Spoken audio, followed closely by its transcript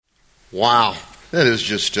Wow, that is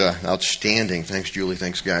just outstanding. Thanks, Julie.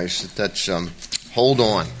 Thanks, guys. That's hold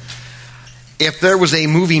on. If there was a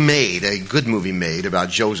movie made, a good movie made about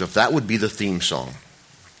Joseph, that would be the theme song.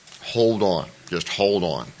 Hold on. Just hold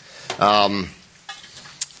on.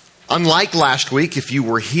 Unlike last week, if you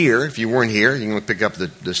weren't here, you can pick up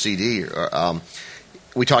the CD.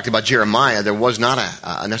 We talked about Jeremiah. There was not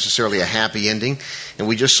necessarily a happy ending, and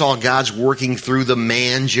we just saw God's working through the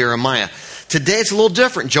man Jeremiah. Today it's a little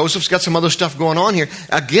different. Joseph's got some other stuff going on here.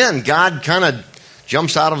 Again, God kind of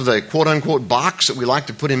jumps out of the quote-unquote box that we like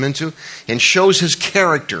to put him into and shows his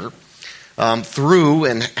character through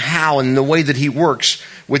and how and the way that he works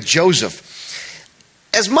with Joseph.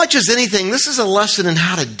 As much as anything, this is a lesson in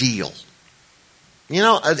how to deal. You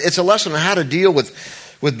know, it's a lesson on how to deal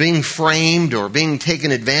with being framed or being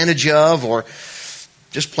taken advantage of or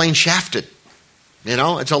just plain shafted. You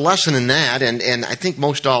know, it's a lesson in that, and I think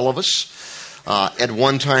most all of us at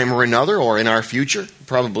one time or another or in our future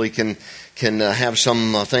probably can have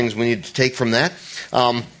some things we need to take from that.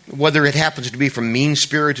 Whether it happens to be from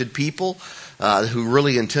mean-spirited people who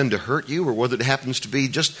really intend to hurt you, or whether it happens to be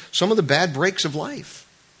just some of the bad breaks of life,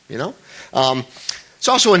 you know. It's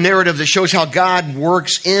also a narrative that shows how God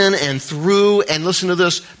works in and through, and listen to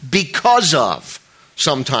this, because of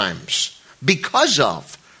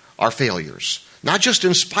our failures. Not just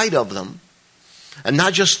in spite of them, and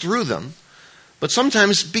not just through them, but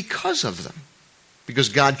sometimes because of them. Because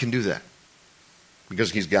God can do that. Because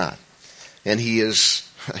he's God. And he is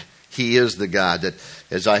the God that,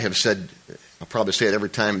 as I have said, I'll probably say it every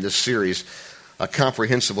time in this series, a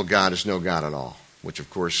comprehensible God is no God at all. Which, of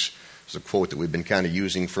course, is a quote that we've been kind of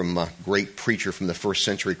using from a great preacher from the first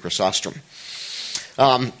century, Chrysostom.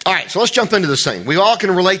 All right, so let's jump into this thing. We all can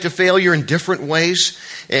relate to failure in different ways.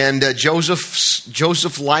 And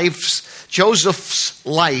Joseph's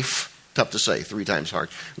life, tough to say, 3 times hard,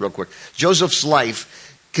 real quick. Joseph's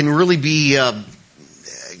life can really be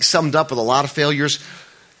summed up with a lot of failures.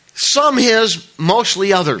 Some his,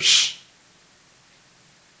 mostly others.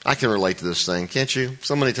 I can relate to this thing, can't you?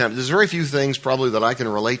 So many times. There's very few things probably that I can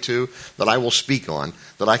relate to, that I will speak on,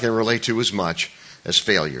 that I can relate to as much as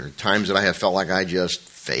failure. Times that I have felt like I just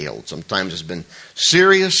failed. Sometimes it's been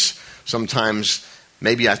serious. Sometimes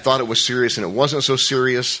maybe I thought it was serious and it wasn't so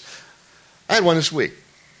serious. I had one this week.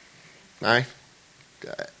 I'm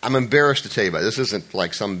embarrassed to tell you about it. This isn't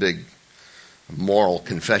like some big moral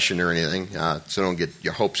confession or anything, so don't get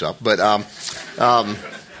your hopes up. But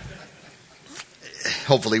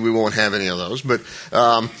hopefully we won't have any of those. But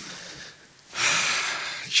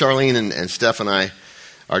Charlene and Steph and I,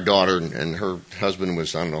 our daughter and her husband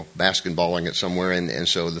was, basketballing it somewhere. And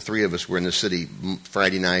so the 3 of us were in the city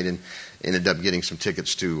Friday night and ended up getting some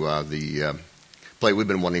tickets to the play we've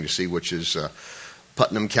been wanting to see, which is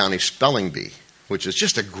Putnam County Spelling Bee, which is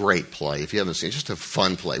just a great play. If you haven't seen it, it's just a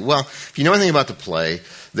fun play. Well, if you know anything about the play,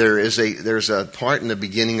 there's a part in the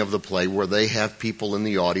beginning of the play where they have people in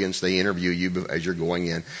the audience, they interview you as you're going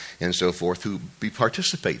in and so forth, who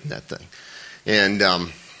participate in that thing. And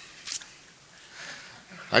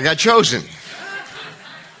I got chosen.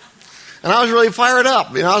 And I was really fired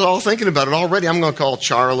up. You know, I was all thinking about it already. I'm going to call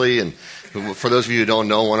Charlie, and for those of you who don't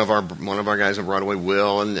know, one of our guys on Broadway,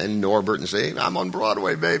 Will, and Norbert, and say, hey, I'm on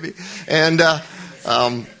Broadway, baby. And I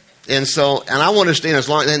want to stay as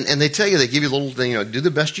long. And they tell you, they give you a little thing, do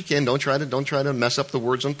the best you can. Don't try to mess up the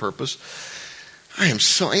words on purpose. I'm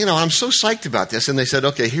so psyched about this. And they said,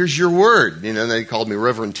 okay, here's your word. And they called me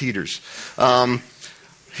Reverend Teeters.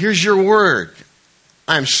 Here's your word.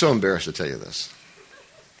 I'm so embarrassed to tell you this.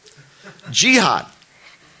 Jihad.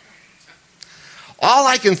 All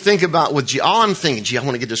I can think about with jihad, all I'm thinking, I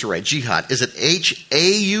want to get this right. Jihad, is it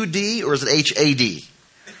H-A-U-D or is it H-A-D?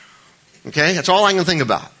 Okay, that's all I can think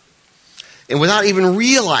about. And without even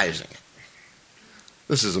realizing it.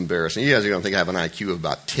 This is embarrassing. You guys are going to think I have an IQ of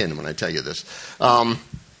about 10 when I tell you this. All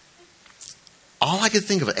I could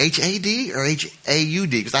think of, H-A-D or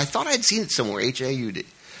H-A-U-D? Because I thought I'd seen it somewhere, H-A-U-D.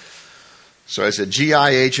 So I said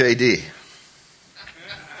G-I-H-A-D.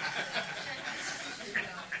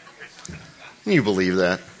 Can you believe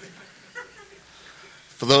that?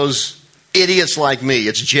 For those idiots like me,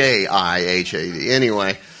 it's J-I-H-A-D.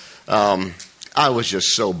 Anyway, I was just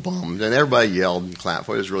so bummed. And everybody yelled and clapped.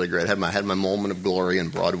 It was really great. I had my moment of glory in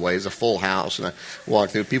Broadway. It was a full house. And I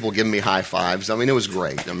walked through, people giving me high fives. It was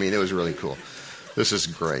great. It was really cool. This is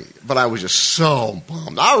great. But I was just so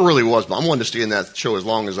bummed. I really was bummed. I wanted to stay in that show as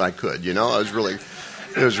long as I could,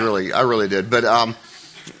 I really did. But I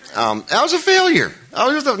was a failure. I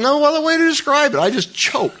was just no other way to describe it. I just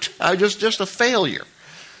choked. I was just a failure.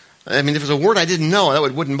 If it was a word I didn't know,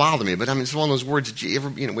 that wouldn't bother me. But it's one of those words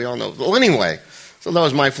that we all know. Well, anyway, So that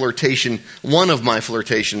was my flirtation, one of my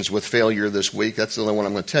flirtations with failure this week. That's the only one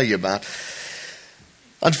I'm going to tell you about.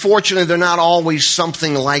 Unfortunately, they're not always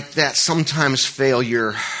something like that. Sometimes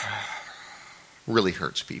failure really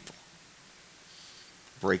hurts people,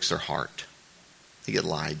 breaks their heart. They get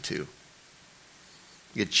lied to,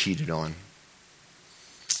 get cheated on.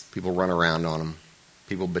 People run around on them.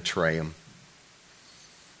 People betray them.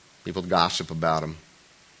 People gossip about them.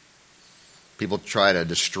 People try to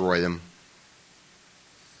destroy them.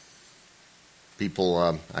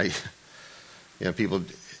 People,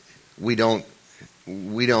 we don't.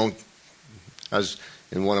 I was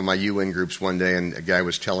in one of my UN groups one day, and a guy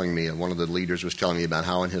was telling me, one of the leaders was telling me about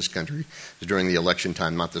how in his country, it was during the election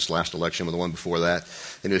time, not this last election, but the one before that,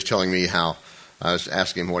 and he was telling me how, I was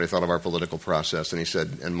asking him what he thought of our political process, and he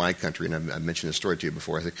said, in my country, and I've mentioned this story to you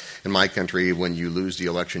before, I think, in my country, when you lose the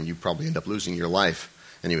election, you probably end up losing your life.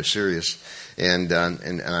 And he was serious. And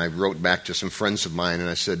I wrote back to some friends of mine, and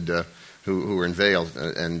I said, who were in Vail,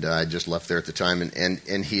 and I just left there at the time,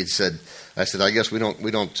 and he had said, I said, I guess we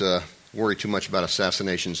don't worry too much about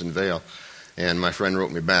assassinations in Vail. And my friend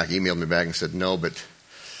wrote me back, emailed me back and said, no, but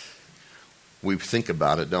we think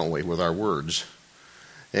about it, don't we, with our words.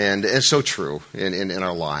 And it's so true in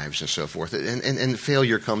our lives and so forth. And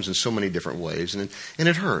failure comes in so many different ways, and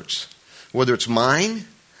it hurts. Whether it's mine,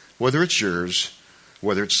 whether it's yours,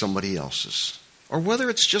 whether it's somebody else's, or whether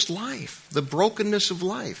it's just life, the brokenness of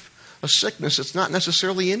life, a sickness that's not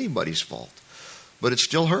necessarily anybody's fault, but it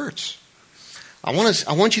still hurts. I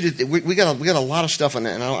want you to. We got a lot of stuff, and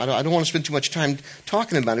I don't want to spend too much time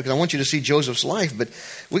talking about it because I want you to see Joseph's life. But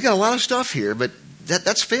we got a lot of stuff here. But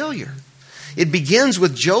that's failure. It begins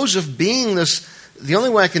with Joseph being this. The only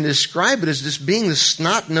way I can describe it is just being this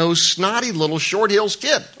snot-nosed, snotty little Short Hills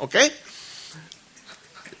kid. Okay,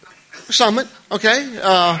 Summit. Okay.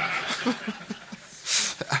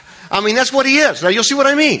 I mean, that's what he is. Now, you'll see what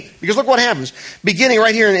I mean. Because look what happens. Beginning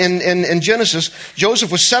right here in Genesis,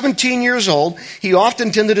 Joseph was 17 years old. He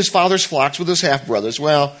often tended his father's flocks with his half-brothers.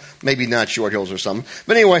 Well, maybe not Short Hills or something.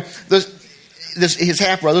 But anyway, his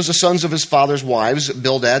half-brothers, the sons of his father's wives,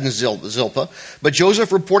 Bildad and Zilpah. But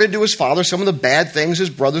Joseph reported to his father some of the bad things his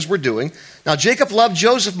brothers were doing. Now, Jacob loved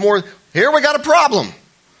Joseph more. Here we got a problem.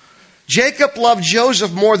 Jacob loved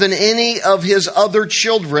Joseph more than any of his other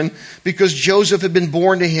children because Joseph had been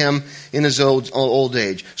born to him in his old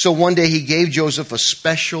age. So one day he gave Joseph a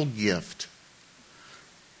special gift,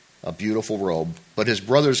 a beautiful robe. But his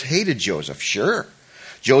brothers hated Joseph, sure.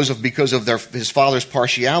 Joseph, because of his father's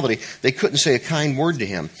partiality, they couldn't say a kind word to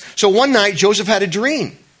him. So one night Joseph had a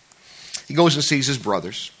dream. He goes and sees his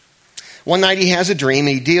brothers. One night he has a dream,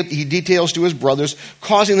 and he details to his brothers,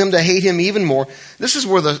 causing them to hate him even more. This is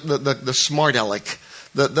where the smart aleck,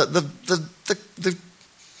 the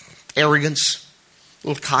arrogance, a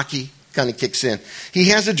little cocky, kind of kicks in. He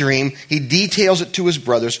has a dream. He details it to his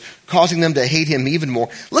brothers, causing them to hate him even more.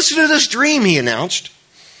 Listen to this dream, he announced.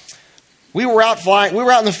 We were out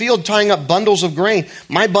in the field tying up bundles of grain.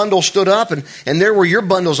 My bundle stood up, and there were your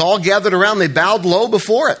bundles all gathered around. They bowed low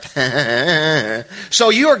before it. So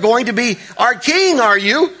you are going to be our king, are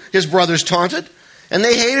you? His brothers taunted. And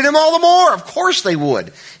they hated him all the more. Of course they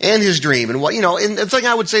would. And his dream. And the thing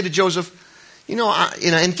I would say to Joseph,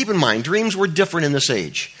 and keep in mind, dreams were different in this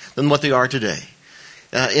age than what they are today.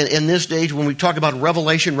 In this age, when we talk about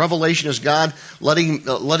revelation is God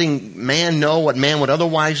letting man know what man would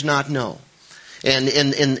otherwise not know. And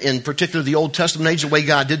in particular, the Old Testament age, the way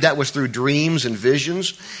God did that was through dreams and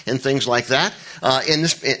visions and things like that.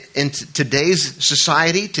 In today's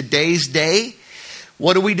society, today's day,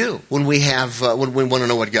 what do when we when we want to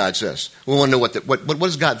know what God says? We want to know what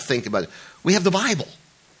does God think about it? We have the Bible.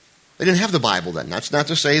 They didn't have the Bible then. That's not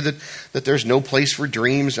to say that there's no place for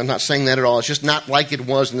dreams. I'm not saying that at all. It's just not like it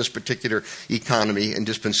was in this particular economy and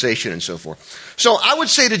dispensation and so forth. So I would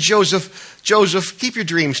say to Joseph, keep your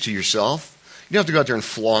dreams to yourself. You don't have to go out there and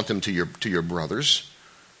flaunt them to your brothers.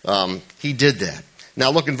 He did that. Now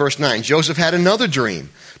look in verse 9. Joseph had another dream.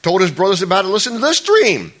 Told his brothers about it. Listen to this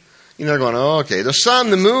dream. They're going, oh, okay. The sun,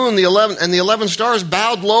 the moon, the 11 stars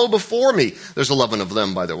bowed low before me. There's 11 of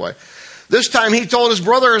them, by the way. This time he told his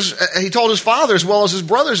father as well as his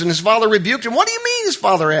brothers, and his father rebuked him. What do you mean, his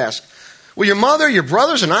father asked? Will your mother, your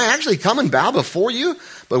brothers, and I actually come and bow before you?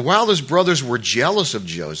 But while his brothers were jealous of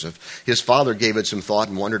Joseph, his father gave it some thought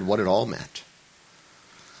and wondered what it all meant.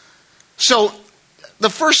 So the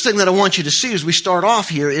first thing that I want you to see as we start off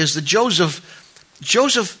here is that Joseph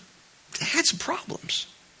had some problems.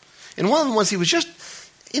 And one of them was he was just,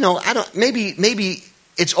 maybe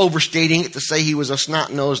it's overstating it to say he was a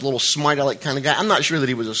snot-nosed little smart-aleck kind of guy. I'm not sure that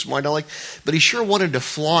he was a smart-aleck, but he sure wanted to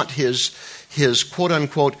flaunt his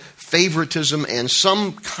quote-unquote favoritism and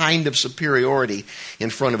some kind of superiority in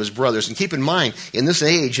front of his brothers. And keep in mind, in this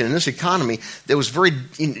age and in this economy, there was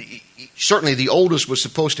certainly the oldest was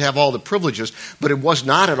supposed to have all the privileges, but it was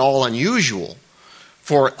not at all unusual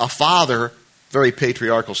for a father, very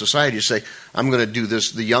patriarchal society, to say, I'm going to do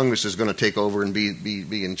this, the youngest is going to take over and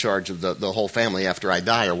be in charge of the whole family after I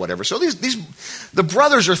die or whatever. So the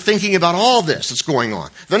brothers are thinking about all this that's going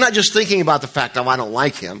on. They're not just thinking about the fact, I don't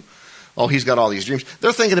like him. Oh, he's got all these dreams.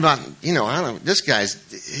 They're thinking about, this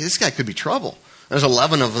guy could be trouble. There's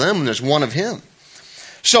 11 of them and there's one of him.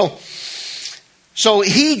 So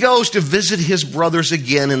he goes to visit his brothers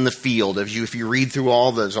again in the field. If you read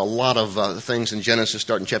through there's a lot of things in Genesis,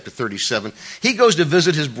 starting chapter 37. He goes to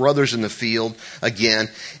visit his brothers in the field again.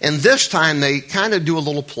 And this time they kind of do a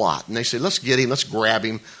little plot. And they say, let's get him, let's grab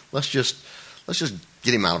him, let's just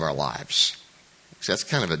get him out of our lives. So that's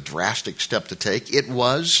kind of a drastic step to take. It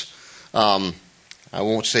was. I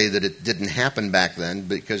won't say that it didn't happen back then,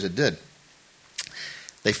 because it did.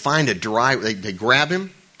 They find they grab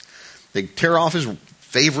him. They tear off his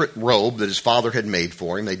favorite robe that his father had made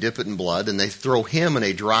for him. They dip it in blood, and they throw him in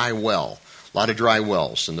a dry well. A lot of dry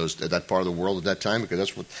wells in that part of the world at that time, because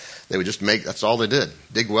that's what they would just make. That's all they did.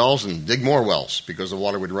 Dig wells and dig more wells, because the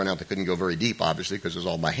water would run out. They couldn't go very deep, obviously, because it was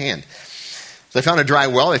all by hand. So they found a dry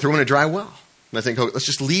well. They threw him in a dry well. And I think, let's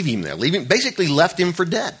just leave him there. Basically left him for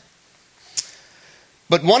dead.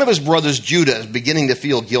 But one of his brothers, Judah, is beginning to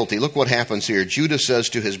feel guilty. Look what happens here. Judah says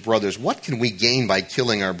to his brothers, what can we gain by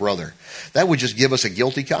killing our brother? That would just give us a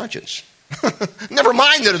guilty conscience. Never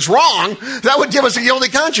mind that it's wrong. That would give us a guilty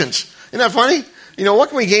conscience. Isn't that funny? What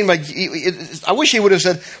can we gain by... I wish he would have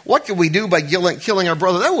said, what can we do by killing our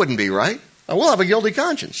brother? That wouldn't be right. We'll have a guilty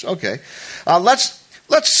conscience. Okay. Let's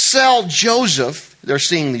sell Joseph. They're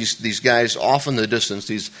seeing these guys off in the distance,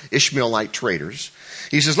 these Ishmaelite traders.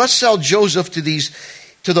 He says, let's sell Joseph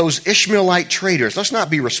to those Ishmaelite traders. Let's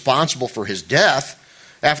not be responsible for his death.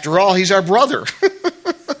 After all, he's our brother.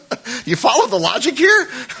 You follow the logic here?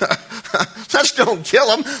 Let's don't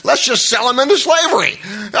kill him. Let's just sell him into slavery.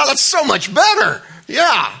 Oh, that's so much better.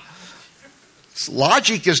 Yeah.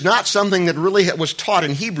 Logic is not something that really was taught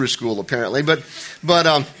in Hebrew school, apparently. But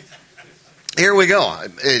here we go.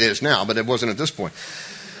 It is now, but it wasn't at this point.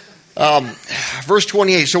 Verse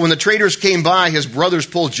 28, so when the traders came by, his brothers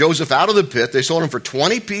pulled Joseph out of the pit. They sold him for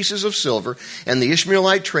 20 pieces of silver, and the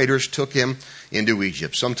Ishmaelite traders took him into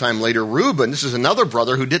Egypt. Sometime later, Reuben, this is another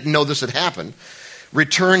brother who didn't know this had happened,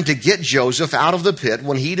 returned to get Joseph out of the pit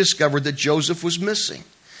when he discovered that Joseph was missing.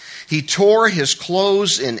 He tore his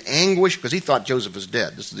clothes in anguish because he thought Joseph was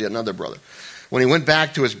dead. This is another brother. When he went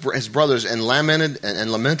back to his brothers and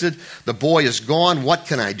lamented, the boy is gone. What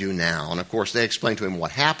can I do now? And of course, they explained to him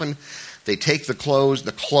what happened. They take the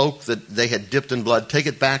cloak that they had dipped in blood, take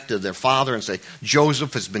it back to their father and say,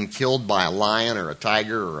 Joseph has been killed by a lion or a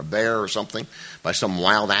tiger or a bear or something, by some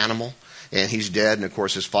wild animal, and he's dead. And of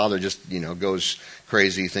course, his father just, goes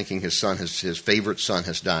crazy thinking his favorite son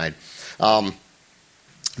has died.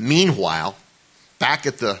 Meanwhile, back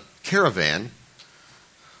at the caravan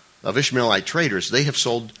of Ishmaelite traders, they have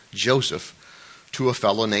sold Joseph to a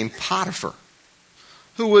fellow named Potiphar,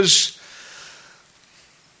 who was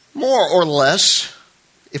more or less,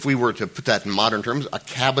 if we were to put that in modern terms, a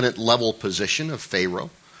cabinet-level position of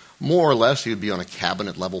Pharaoh. More or less, he would be on a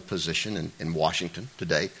cabinet-level position in Washington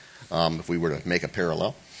today, if we were to make a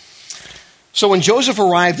parallel. So when Joseph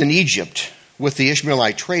arrived in Egypt with the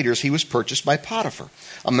Ishmaelite traders, he was purchased by Potiphar,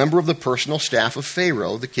 a member of the personal staff of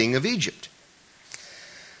Pharaoh, the king of Egypt.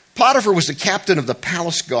 Potiphar was the captain of the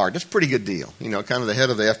palace guard. That's a pretty good deal, kind of the head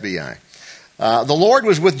of the FBI. The Lord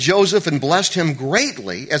was with Joseph and blessed him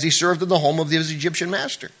greatly as he served in the home of his Egyptian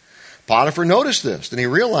master. Potiphar noticed this, and he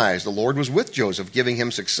realized the Lord was with Joseph, giving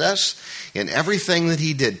him success in everything that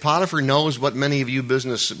he did. Potiphar knows what many of you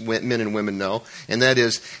business men and women know, and that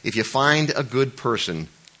is, if you find a good person,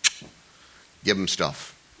 give them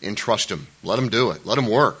stuff, entrust them, let them do it, let them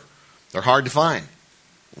work. They're hard to find.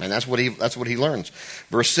 And that's what he learns.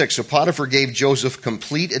 Verse 6, so Potiphar gave Joseph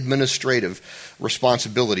complete administrative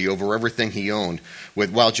responsibility over everything he owned.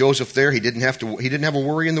 While Joseph there, he didn't have a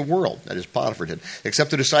worry in the world, that is Potiphar did,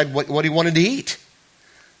 except to decide what he wanted to eat.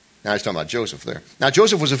 Now he's talking about Joseph there. Now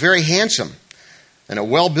Joseph was a very handsome and a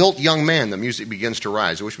well-built young man. The music begins to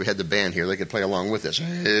rise. I wish we had the band here. They could play along with us.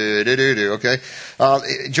 Okay.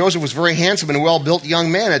 Joseph was a very handsome and well-built young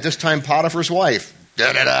man. At this time, Potiphar's wife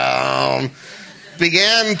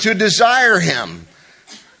began to desire him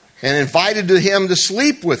and invited him to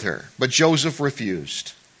sleep with her. But Joseph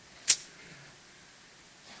refused.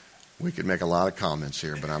 We could make a lot of comments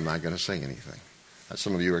here, but I'm not going to say anything.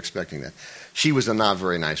 Some of you are expecting that. She was a not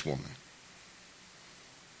very nice woman.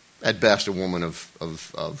 At best, a woman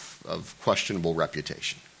of questionable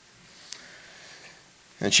reputation.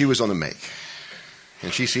 And she was on the make.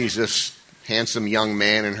 And she sees this handsome young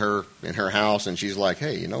man in her house, and she's like,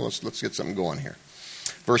 hey, let's get something going here.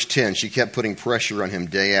 Verse 10, she kept putting pressure on him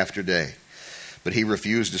day after day. But he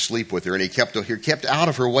refused to sleep with her, and he kept out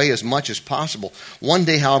of her way as much as possible. One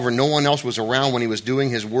day, however, no one else was around when he was doing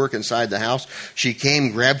his work inside the house. She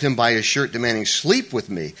came, grabbed him by his shirt, demanding, sleep with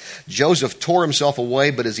me. Joseph tore himself away,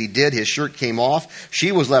 but as he did, his shirt came off.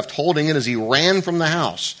 She was left holding it as he ran from the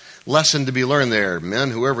house. Lesson to be learned there, men,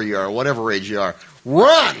 whoever you are, whatever age you are.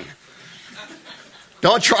 Run!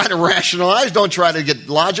 Don't try to rationalize. Don't try to get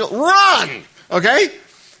logical. Run! Okay?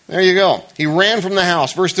 There you go. He ran from the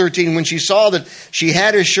house. Verse 13, when she saw that she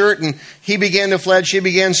had his shirt and he began to flee, she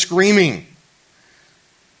began screaming.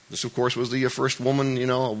 This, of course, was the first woman,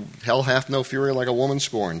 hell hath no fury like a woman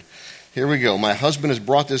scorned. Here we go. My husband has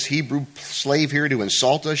brought this Hebrew slave here to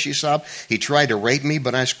insult us, she sobbed. He tried to rape me,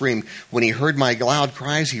 but I screamed. When he heard my loud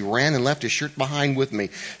cries, he ran and left his shirt behind with me.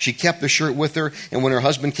 She kept the shirt with her, and when her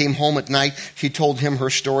husband came home at night, she told him her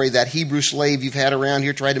story. That Hebrew slave you've had around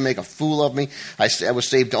here tried to make a fool of me. I was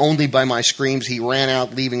saved only by my screams. He ran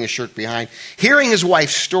out, leaving his shirt behind. Hearing his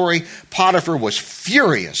wife's story, Potiphar was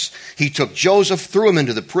furious. He took Joseph, threw him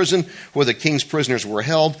into the prison where the king's prisoners were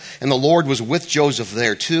held, and the Lord was with Joseph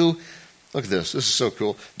there too. Look at this. This is so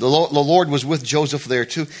cool. The Lord was with Joseph there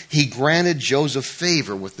too. He granted Joseph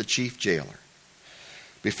favor with the chief jailer.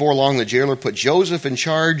 Before long, the jailer put Joseph in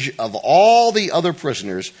charge of all the other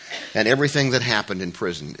prisoners and everything that happened in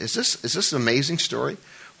prison. Is this an amazing story?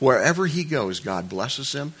 Wherever he goes, God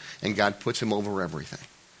blesses him and God puts him over everything.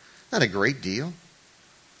 Isn't that a great deal?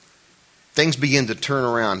 Things begin to turn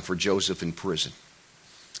around for Joseph in prison.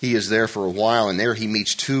 He is there for a while, and there he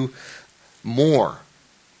meets two more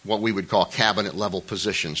what we would call cabinet-level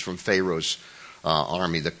positions from Pharaoh's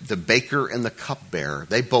army, the baker and the cupbearer.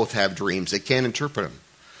 They both have dreams. They can't interpret them.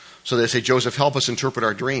 So they say, Joseph, help us interpret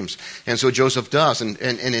our dreams. And so Joseph does. And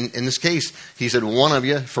in this case, he said,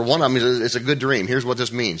 for one of them, it's a good dream. Here's what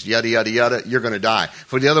this means. Yada, yada, yada, you're going to die.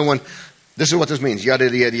 For the other one, this is what this means. Yada,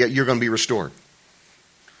 yada, yada, you're going to be restored.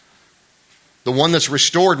 The one that's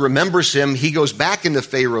restored remembers him. He goes back into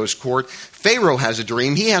Pharaoh's court. Pharaoh has a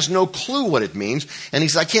dream. He has no clue what it means. And he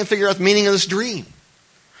says, I can't figure out the meaning of this dream.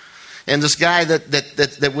 And this guy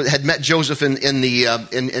that had met Joseph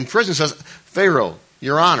in prison says, Pharaoh,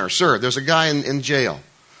 your honor, sir, there's a guy in jail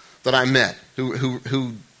that I met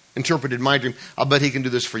who interpreted my dream. I'll bet he can do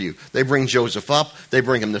this for you. They bring Joseph up. They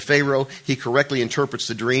bring him to Pharaoh. He correctly interprets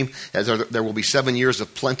the dream. As there will be 7 years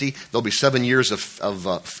of plenty. There'll be 7 years of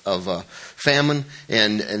famine.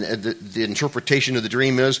 And the interpretation of the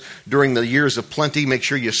dream is, during the years of plenty, make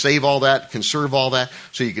sure you save all that, conserve all that,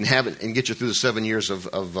 so you can have it and get you through the 7 years of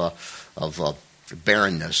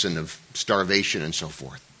barrenness and of starvation and so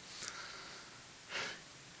forth.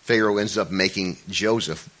 Pharaoh ends up making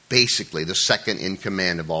Joseph basically the second in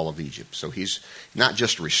command of all of Egypt. So he's not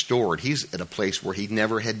just restored, he's at a place where he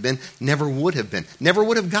never had been, never would have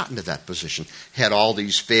gotten to that position had all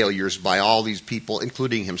these failures by all these people,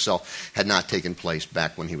 including himself, had not taken place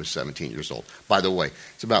back when he was 17 years old. By the way,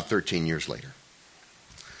 it's about 13 years later.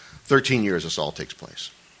 13 years this all takes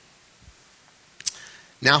place.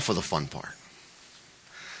 Now for the fun part.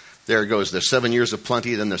 There goes the 7 years of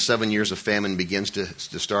plenty, then the 7 years of famine begins to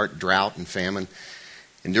start, drought and famine.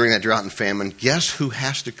 And during that drought and famine, guess who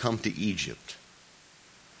has to come to Egypt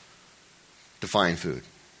to find food?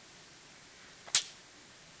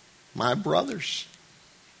 My brothers.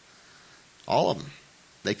 All of them.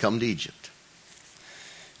 They come to Egypt.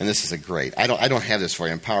 And this is a great, I don't have this for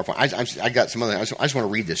you in PowerPoint. I got some other, I just want to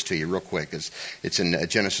read this to you real quick. It's in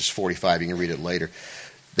Genesis 45. You can read it later.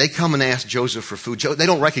 They come and ask Joseph for food. They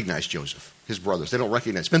don't recognize Joseph, his brothers. They don't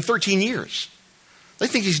recognize. It's been 13 years. They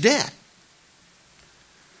think he's dead.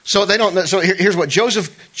 So they don't. So here's what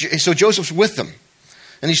Joseph's with them,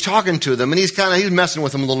 and he's talking to them, and he's messing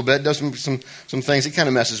with them a little bit. Does some things. He kind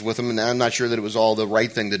of messes with them, and I'm not sure that it was all the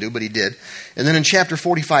right thing to do, but he did. And then in chapter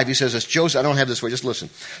 45, he says, "As Joseph, I don't have this for you. Just listen.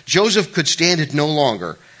 Joseph could stand it no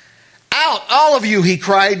longer. Out, all of you!" he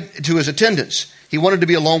cried to his attendants. He wanted to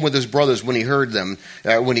be alone with his brothers when he heard them,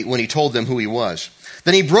 when he told them who he was.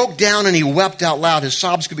 Then he broke down and he wept out loud. His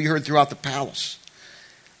sobs could be heard throughout the palace.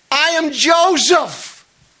 "I am Joseph,"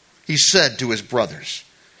 he said to his brothers.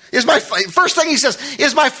 First thing he says,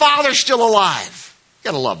 "Is my father still alive?"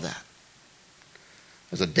 You gotta love that.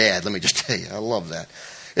 As a dad, let me just tell you, I love that.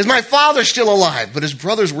 "Is my father still alive?" But his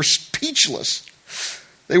brothers were speechless.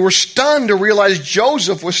 They were stunned to realize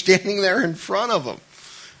Joseph was standing there in front of them.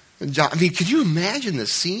 Could you imagine the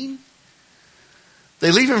scene?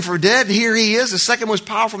 They leave him for dead. Here he is, the second most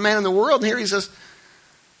powerful man in the world. And here he says,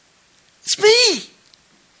 it's me.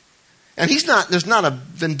 And there's not a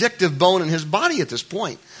vindictive bone in his body at this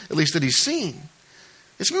point, at least that he's seen.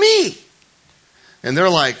 It's me. And they're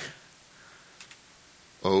like,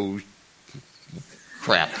 oh,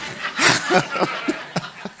 crap.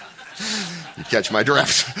 You catch my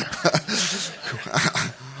drift.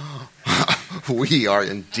 We are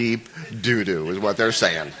in deep doo-doo is what they're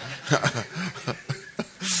saying.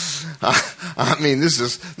 I mean, this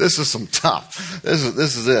is some tough. This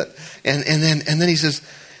is it. And then he says,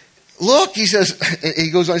 look, he says, he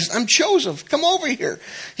goes on, he says, I'm Joseph. Come over here.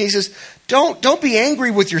 He says, don't be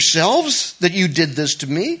angry with yourselves that you did this to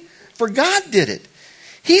me, for God did it.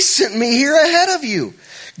 He sent me here ahead of you.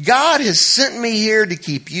 God has sent me here to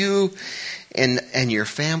keep you and your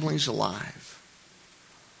families alive.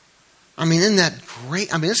 I mean, isn't that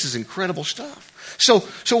great? I mean, this is incredible stuff. So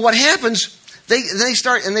what happens, they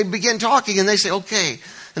start and they begin talking and they say, okay.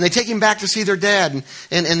 And they take him back to see their dad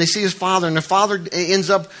and they see his father. And the father ends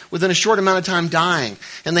up within a short amount of time dying.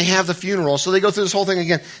 And they have the funeral. So they go through this whole thing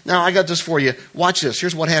again. Now, I got this for you. Watch this.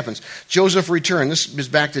 Here's what happens. Joseph returned. This is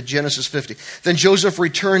back to Genesis 50. Then Joseph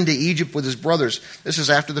returned to Egypt with his brothers. This is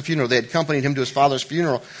after the funeral. They had accompanied him to his father's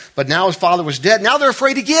funeral. But now his father was dead. Now they're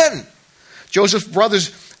afraid again. Joseph's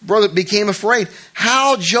brother became afraid.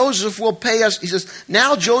 How Joseph will pay us. He says,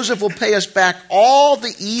 now Joseph will pay us back all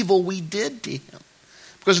the evil we did to him.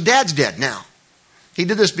 Because Dad's dead now. He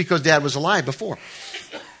did this because Dad was alive before.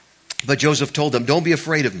 But Joseph told them, don't be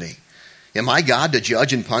afraid of me. Am I God to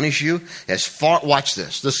judge and punish you? Watch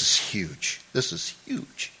this. This is huge. This is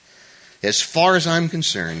huge. As far as I'm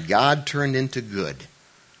concerned, God turned into good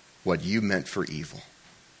what you meant for evil.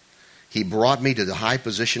 He brought me to the high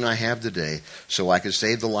position I have today so I could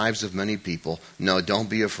save the lives of many people. No, don't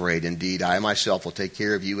be afraid. Indeed, I myself will take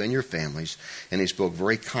care of you and your families. And he spoke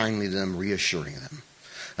very kindly to them, reassuring them.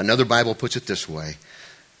 Another Bible puts it this way.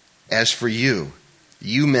 As for you,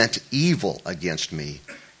 you meant evil against me,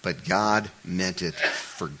 but God meant it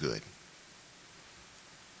for good.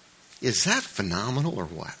 Is that phenomenal or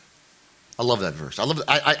what? I love that verse.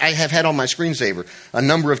 I have had on my screensaver a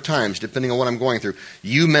number of times, depending on what I'm going through.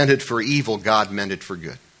 You meant it for evil, God meant it for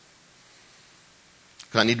good.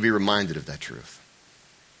 Because I need to be reminded of that truth.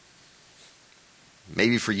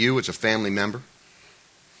 Maybe for you, it's a family member,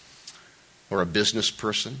 or a business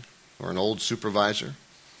person, or an old supervisor,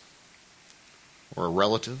 or a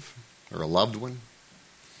relative, or a loved one,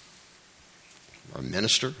 or a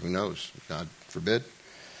minister, who knows, God forbid.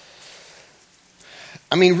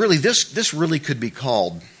 I mean, really, this really could be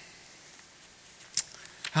called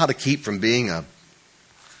how to keep from being a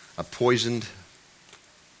poisoned,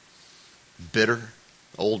 bitter,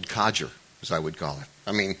 old codger, as I would call it.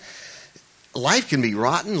 I mean, life can be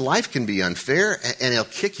rotten, life can be unfair, and it'll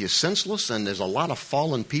kick you senseless, and there's a lot of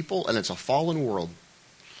fallen people, and it's a fallen world.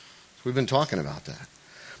 We've been talking about that.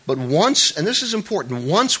 But once, and this is important,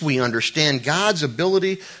 once we understand God's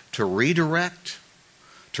ability to redirect,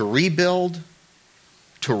 to rebuild,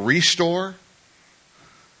 to restore,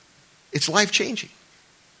 it's life-changing.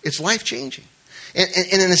 It's life-changing. And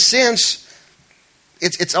in a sense,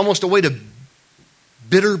 it's almost a way to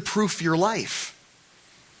bitter-proof your life.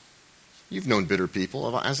 You've known bitter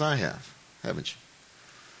people, as I have, haven't you?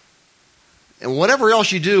 And whatever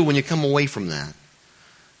else you do when you come away from that,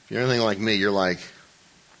 if you're anything like me, you're like,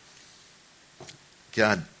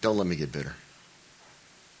 God, don't let me get bitter.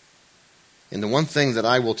 And the one thing that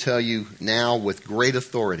I will tell you now with great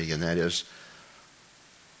authority, and that is,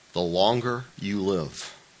 the longer you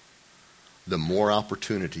live, the more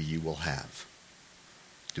opportunity you will have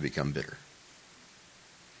to become bitter.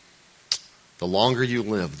 The longer you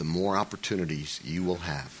live, the more opportunities you will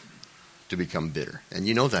have to become bitter. And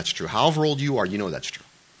you know that's true. However old you are, you know that's true.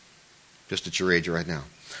 Just at your age right now.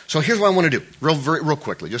 So here's what I want to do, real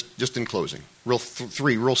quickly, just in closing.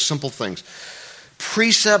 Three real simple things.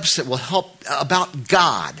 Precepts that will help about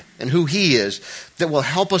God and who He is, that will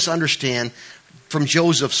help us understand from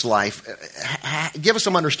Joseph's life, give us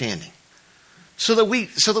some understanding. So that we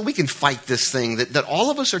can fight this thing that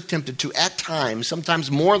all of us are tempted to at times,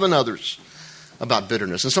 sometimes more than others, about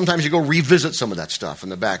bitterness. And sometimes you go revisit some of that stuff in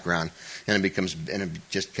the background, and it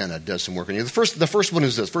just kind of does some work on you. The first one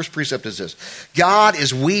is this. First precept is this. God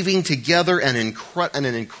is weaving together an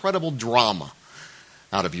incredible drama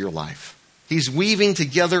out of your life. He's weaving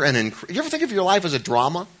together you ever think of your life as a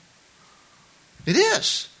drama? It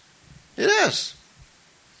is. It is.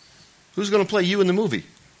 Who's going to play you in the movie?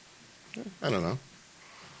 I don't know.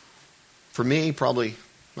 For me, probably,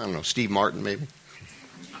 I don't know, Steve Martin maybe.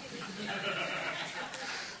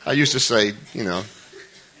 I used to say,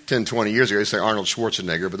 10, 20 years ago, they say Arnold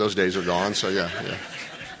Schwarzenegger, but those days are gone, so yeah.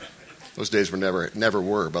 Those days were never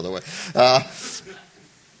were, by the way.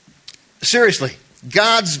 Seriously,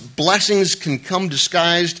 God's blessings can come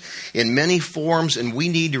disguised in many forms, and we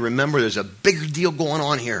need to remember there's a bigger deal going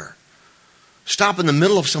on here. Stop in the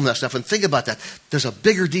middle of some of that stuff and think about that. There's a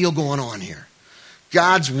bigger deal going on here.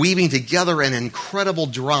 God's weaving together an incredible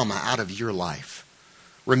drama out of your life.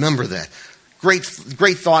 Remember that. Great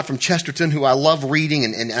thought from Chesterton, who I love reading,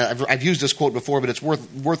 and I've used this quote before, but it's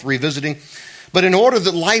worth revisiting. But in order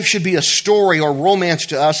that life should be a story or romance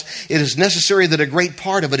to us, it is necessary that a great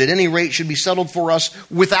part of it, at any rate, should be settled for us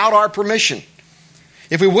without our permission.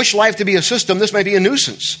 If we wish life to be a system, this may be a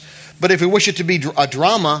nuisance. But if we wish it to be a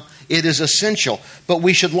drama, it is essential. But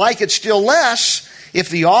we should like it still less if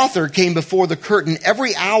the author came before the curtain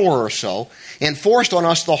every hour or so and forced on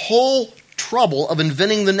us the whole trouble of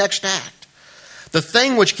inventing the next act. The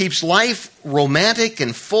thing which keeps life romantic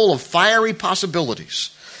and full of fiery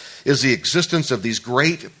possibilities is the existence of these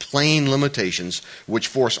great plain limitations which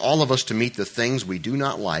force all of us to meet the things we do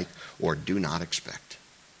not like or do not expect.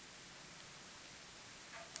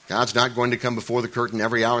 God's not going to come before the curtain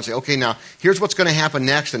every hour and say, okay, now here's what's going to happen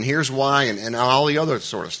next and here's why and all the other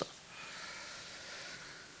sort of stuff.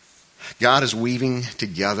 God is weaving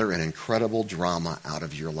together an incredible drama out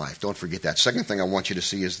of your life. Don't forget that. Second thing I want you to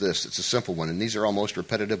see is this. It's a simple one, and these are almost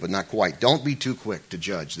repetitive, but not quite. Don't be too quick to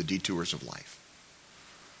judge the detours of life.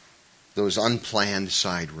 Those unplanned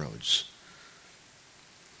side roads.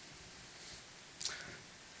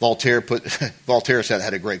 Voltaire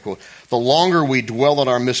had a great quote. The longer we dwell on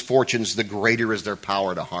our misfortunes, the greater is their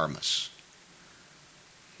power to harm us.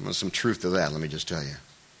 There's some truth to that, let me just tell you.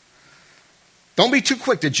 Don't be too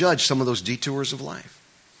quick to judge some of those detours of life.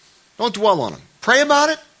 Don't dwell on them. Pray about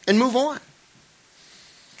it and move on.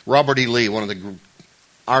 Robert E. Lee, one of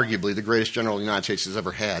arguably the greatest general the United States has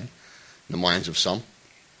ever had, in the minds of some,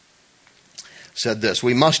 said this: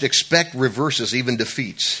 we must expect reverses, even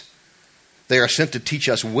defeats. They are sent to teach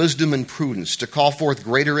us wisdom and prudence, to call forth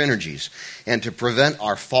greater energies, and to prevent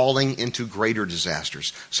our falling into greater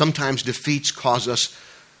disasters. Sometimes defeats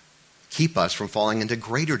keep us from falling into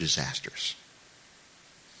greater disasters.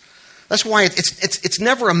 That's why it's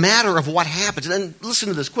never a matter of what happens. And listen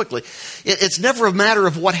to this quickly. It's never a matter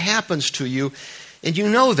of what happens to you, and you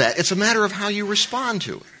know that. It's a matter of how you respond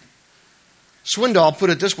to it. Swindoll put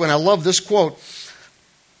it this way, and I love this quote.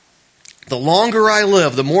 The longer I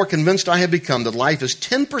live, the more convinced I have become that life is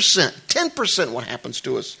 10% what happens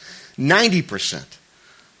to us, 90%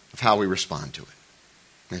 of how we respond to it.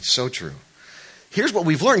 And it's so true. Here's what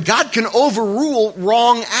we've learned. God can overrule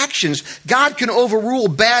wrong actions. God can overrule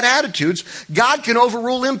bad attitudes. God can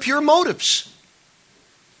overrule impure motives.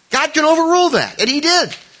 God can overrule that. And he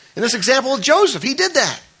did. In this example of Joseph, he did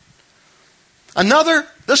that. Another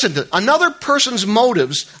person's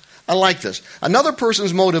motives, I like this. Another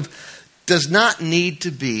person's motive does not need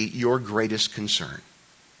to be your greatest concern.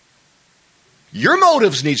 Your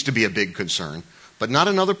motives needs to be a big concern, but not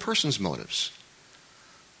another person's motives.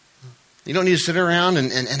 You don't need to sit around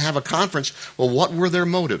and have a conference. Well, what were their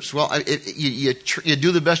motives? Well, you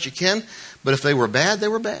do the best you can, but if they were bad, they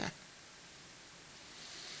were bad.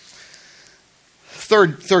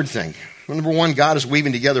 Third thing. Number one, God is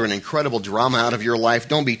weaving together an incredible drama out of your life.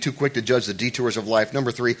 Don't be too quick to judge the detours of life.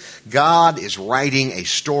 Number three, God is writing a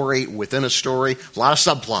story within a story. A lot of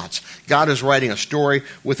subplots. God is writing a story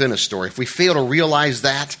within a story. If we fail to realize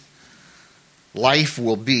that, life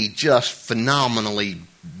will be just phenomenally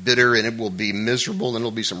bitter, and it will be miserable, and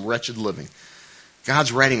it'll be some wretched living.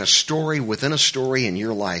 God's writing a story within a story in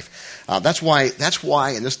your life. That's why,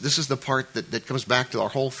 and this is the part that comes back to our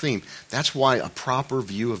whole theme. That's why a proper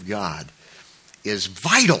view of God is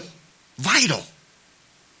vital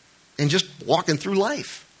in just walking through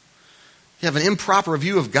life. You have an improper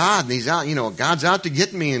view of God, and he's out, God's out to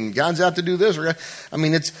get me, and God's out to do this.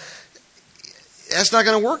 That's not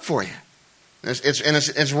going to work for you.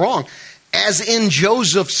 It's wrong. As in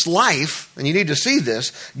Joseph's life, and you need to see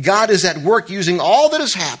this, God is at work using all that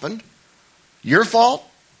has happened, your fault,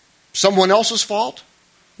 someone else's fault,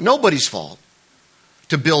 nobody's fault,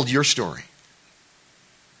 to build your story.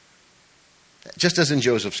 Just as in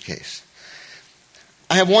Joseph's case.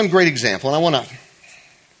 I have one great example, and I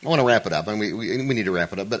want to wrap it up, and we need to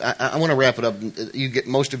wrap it up, but I want to wrap it up.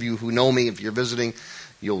 Most of you who know me, if you're visiting,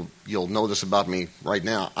 you'll know this about me right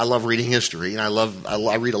now. I love reading history, and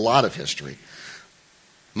I read a lot of history,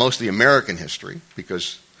 mostly American history,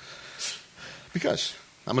 because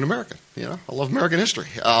I'm an American. I love American history,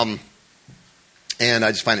 and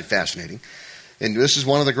I just find it fascinating. And this is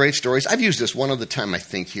one of the great stories. I've used this one other time, I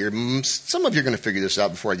think, here. Some of you are going to figure this out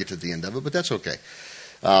before I get to the end of it, but that's okay.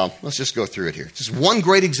 Let's just go through it here. Just one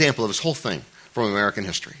great example of this whole thing from American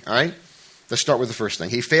history. All right? Let's start with the first thing.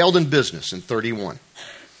 He failed in business in 31.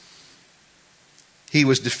 He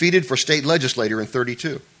was defeated for state legislator in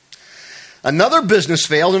 32. Another business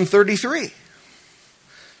failed in 33. His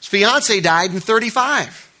fiance died in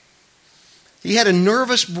 35. He had a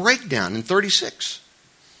nervous breakdown in 36.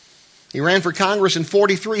 He ran for Congress in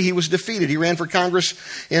 43. He was defeated. He ran for Congress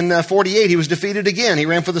in 48. He was defeated again. He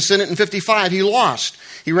ran for the Senate in 55. He lost.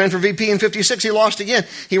 He ran for VP in 56. He lost again.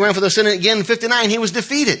 He ran for the Senate again in 59. He was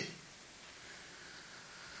defeated.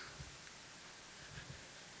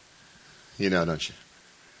 You know, don't you?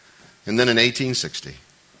 And then in 1860,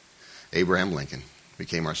 Abraham Lincoln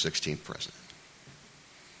became our 16th president.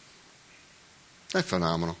 Isn't that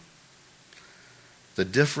phenomenal? The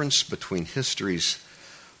difference between history's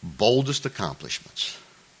boldest accomplishments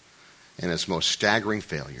and its most staggering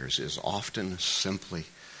failures is often simply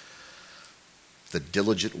the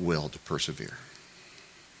diligent will to persevere.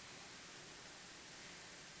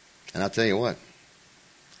 And I'll tell you what,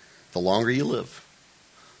 the longer you live,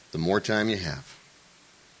 the more time you have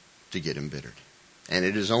to get embittered. And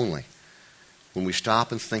it is only when we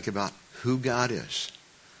stop and think about who God is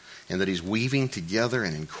and that He's weaving together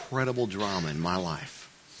an incredible drama in my life.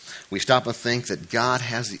 We stop and think that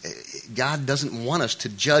God doesn't want us to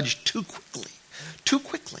judge too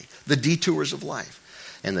quickly the detours of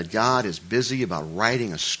life, and that God is busy about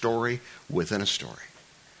writing a story within a story.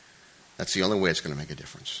 That's the only way it's going to make a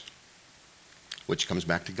difference, which comes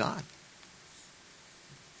back to God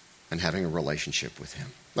and having a relationship with Him.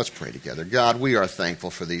 Let's pray together. God, we are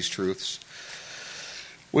thankful for these truths.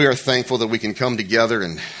 We are thankful that we can come together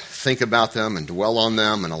and think about them and dwell on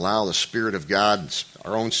them and allow the Spirit of God,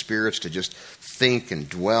 our own spirits, to just think and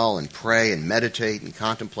dwell and pray and meditate and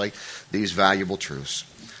contemplate these valuable truths.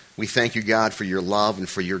 We thank you, God, for your love and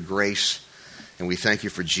for your grace. And we thank you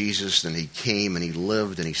for Jesus, and He came and He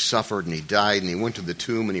lived and He suffered and He died and He went to the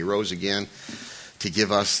tomb and He rose again to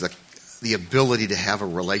give us the ability to have a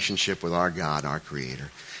relationship with our God, our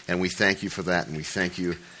Creator. And we thank you for that, and we thank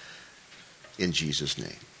you in Jesus'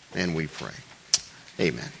 name. And we pray.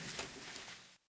 Amen.